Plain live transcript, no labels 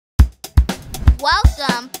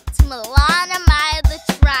Welcome to Milan Amiyah The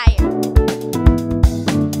Trier.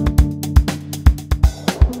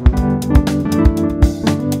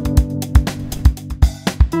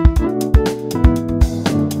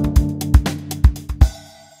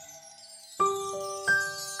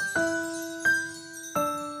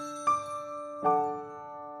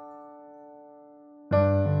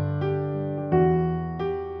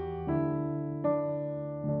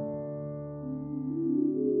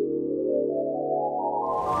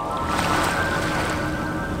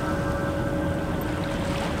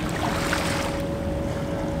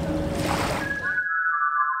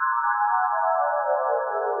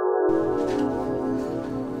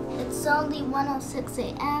 It's only 1:06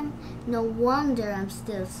 a.m. No wonder I'm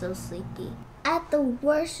still so sleepy. I had the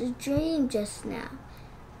worst dream just now.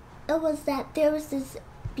 It was that there was this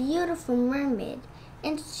beautiful mermaid,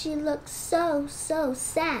 and she looked so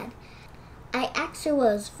sad. I asked her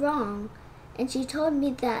what was wrong, and she told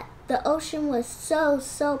me that the ocean was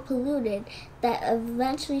so polluted that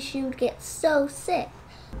eventually she would get so sick.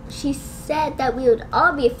 She said that we would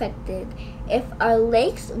all be affected if our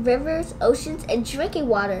lakes, rivers, oceans, and drinking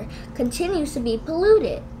water continues to be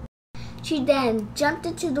polluted. She then jumped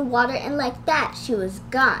into the water, and like that, she was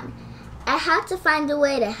gone. I had to find a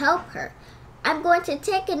way to help her. I'm going to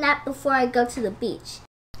take a nap before I go to the beach.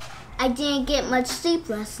 I didn't get much sleep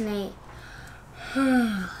last night.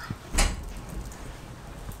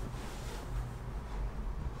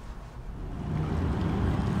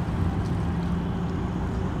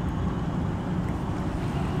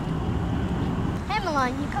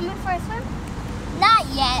 Milan, you coming for a swim? Not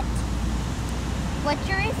yet. What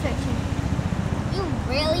you researching? You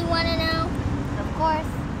really want to know? Of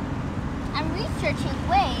course. I'm researching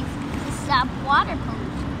ways to stop water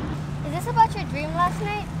pollution. Is this about your dream last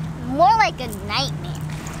night? More like a nightmare.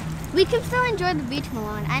 We can still enjoy the beach,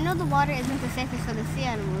 Milan. I know the water isn't the safest for the sea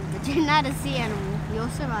animals, but you're not a sea animal. You'll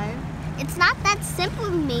survive. It's not that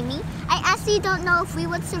simple, Mimi. I actually don't know if we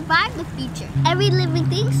would survive the future. Every living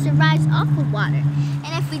thing survives off of water.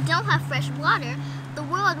 And if we don't have fresh water, the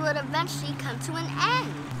world would eventually come to an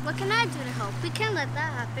end. What can I do to help? We can't let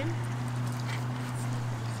that happen.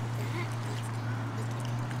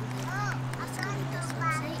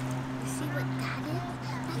 You see what that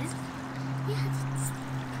is? Yeah, it's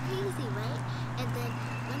crazy, right? And then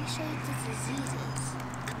let me show you the diseases.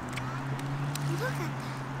 Look at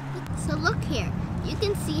that. So look here, you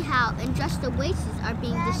can see how industrial wastes are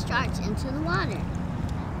being discharged into the water.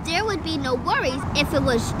 There would be no worries if it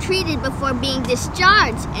was treated before being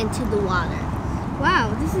discharged into the water.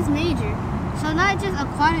 Wow, this is major. So not just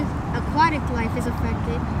aquatic life is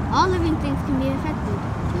affected, all living things can be affected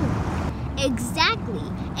too. Exactly,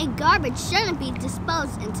 and garbage shouldn't be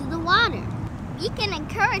disposed into the water. You can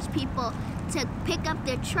encourage people to pick up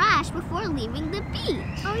their trash before leaving the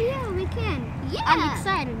beach. Oh yeah, we can. Yeah. I'm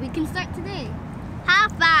excited. We can start today. High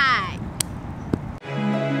five!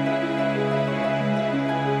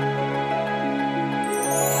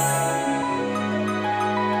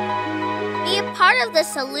 Be a part of the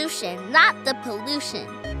solution, not the pollution.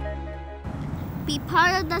 Be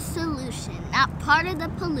part of the solution, not part of the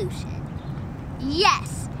pollution.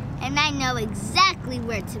 Yes, and I know exactly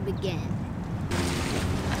where to begin.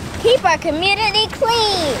 Keep our community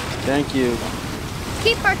clean. Thank you.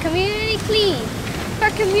 Keep our community clean. Keep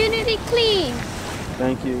our community clean.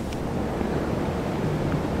 Thank you.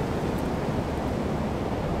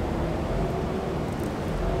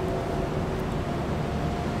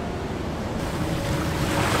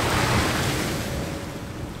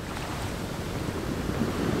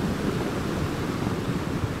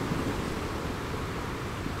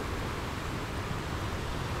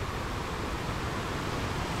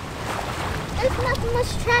 There's not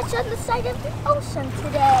much trash on the side of the ocean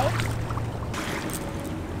today.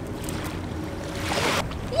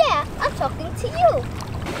 Yeah, I'm talking to you.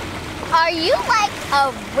 Are you like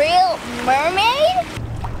a real mermaid?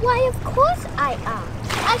 Why, of course I am.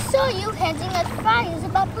 I saw you handing us flyers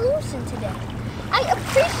about pollution today. I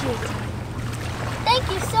appreciate it. Thank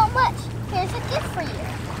you so much. Here's a gift for you.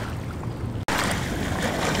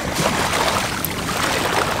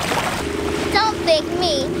 Don't thank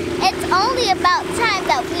me. It's only about time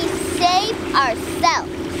that we save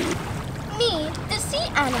ourselves. Me, the sea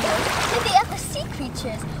animals, and the other sea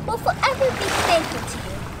creatures will forever be thankful to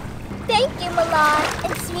you. Thank you, Milan,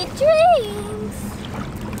 and sweet dreams.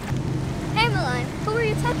 Hey Milan, who were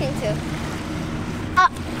you talking to?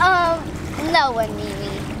 No one,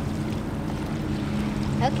 Mimi.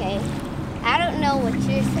 Okay. I don't know what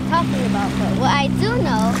you're talking about, but what I do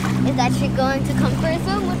know is that you're going to come for a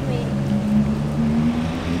swim with me.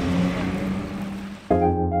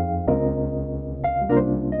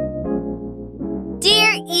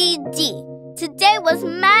 was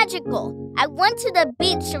magical. I went to the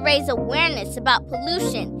beach to raise awareness about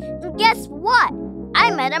pollution, and guess what?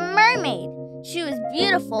 I met a mermaid. She was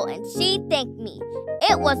beautiful and she thanked me.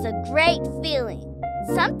 It was a great feeling.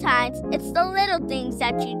 Sometimes it's the little things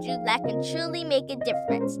that you do that can truly make a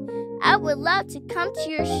difference. I would love to come to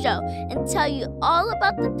your show and tell you all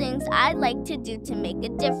about the things I like to do to make a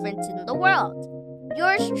difference in the world.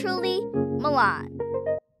 Yours truly, Milan.